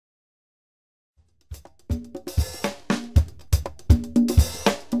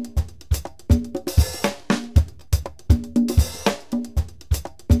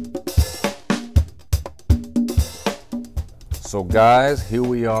So guys, here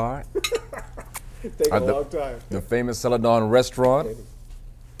we are. It's taken a long time. The famous Celadon restaurant,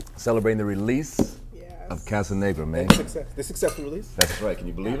 celebrating the release of Casanegra, man. The successful release. That's right. Can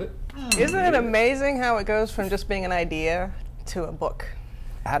you believe it? Isn't it amazing how it goes from just being an idea to a book?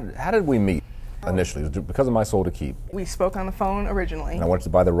 How did we meet initially? It was because of My Soul to Keep. We spoke on the phone originally. And I wanted to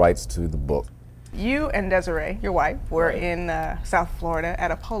buy the rights to the book. You and Desiree, your wife, were in South Florida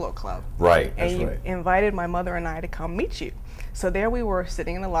at a polo club. Right, and you invited my mother and I to come meet you. So there we were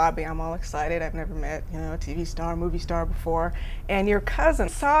sitting in the lobby. I'm all excited. I've never met, a TV star, movie star before. And your cousin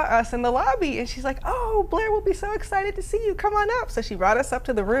saw us in the lobby and she's like, "Oh, Blair will be so excited to see you. Come on up." So she brought us up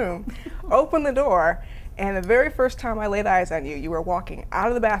to the room, opened the door, and the very first time I laid eyes on you, you were walking out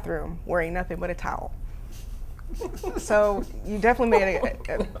of the bathroom wearing nothing but a towel. So you definitely made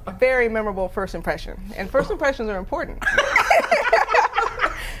a very memorable first impression. And first impressions are important.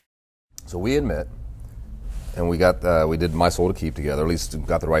 So we had met, and we did My Soul to Keep together, at least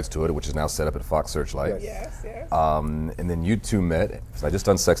got the rights to it, which is now set up at Fox Searchlight. Yes, yes. And then you two met. So I just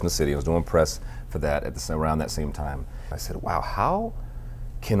done Sex and the City. I was doing press for that around that same time. I said, wow, how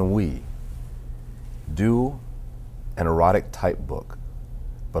can we do an erotic type book,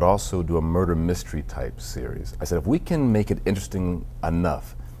 but also do a murder mystery type series? I said, if we can make it interesting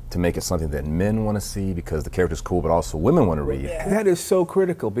enough to make it something that men want to see because the character's cool, but also women want to read. Yeah. That is so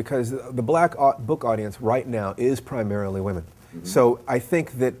critical because the black book audience right now is primarily women. Mm-hmm. So I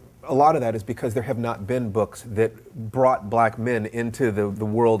think that a lot of that is because there have not been books that brought black men into the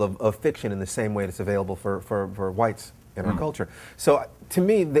world of fiction in the same way that's available for whites in our culture. So to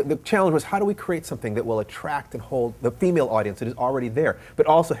me, the challenge was, how do we create something that will attract and hold the female audience that is already there, but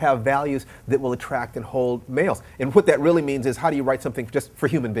also have values that will attract and hold males? And what that really means is, how do you write something just for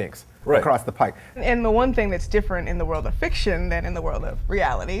human beings across the pike? And the one thing that's different in the world of fiction than in the world of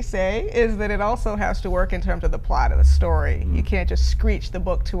reality, say, is that it also has to work in terms of the plot of the story. You can't just screech the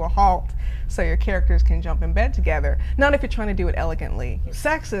book to a halt so your characters can jump in bed together. Not if you're trying to do it elegantly.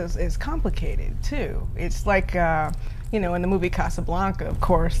 Sex is complicated, too. It's like, in the movie Casablanca, of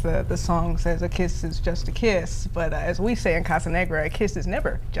course, the song says a kiss is just a kiss, but as we say in Casanegra, a kiss is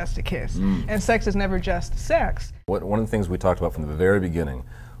never just a kiss, and sex is never just sex. One of the things we talked about from the very beginning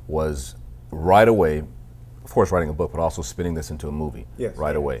was right away, of course, writing a book, but also spinning this into a movie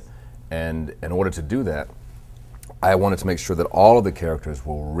right away. And in order to do that, I wanted to make sure that all of the characters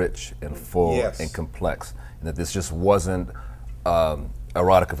were rich and full and complex, and that this just wasn't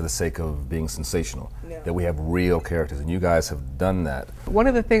erotica for the sake of being sensational, that we have real characters, and you guys have done that. One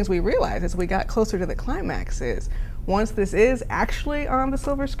of the things we realized as we got closer to the climax is, once this is actually on the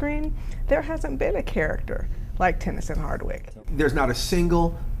silver screen, there hasn't been a character like Tennyson Hardwick. There's not a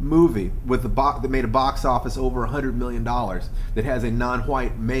single movie with that made a box office over $100 million that has a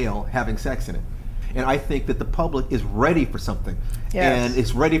non-white male having sex in it. And I think that the public is ready for something, and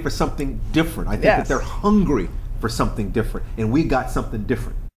it's ready for something different. I think that they're hungry for something different, and we got something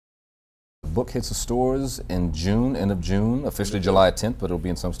different. The book hits the stores in June, end of June, officially July 10th, but it'll be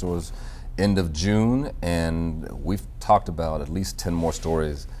in some stores end of June, and we've talked about at least 10 more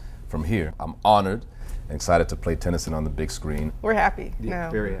stories from here. I'm honored and excited to play Tennyson on the big screen. We're happy.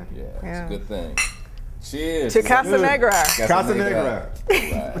 Very happy. Yeah, it's a good thing. Cheers. To Casanegra. Casanegra.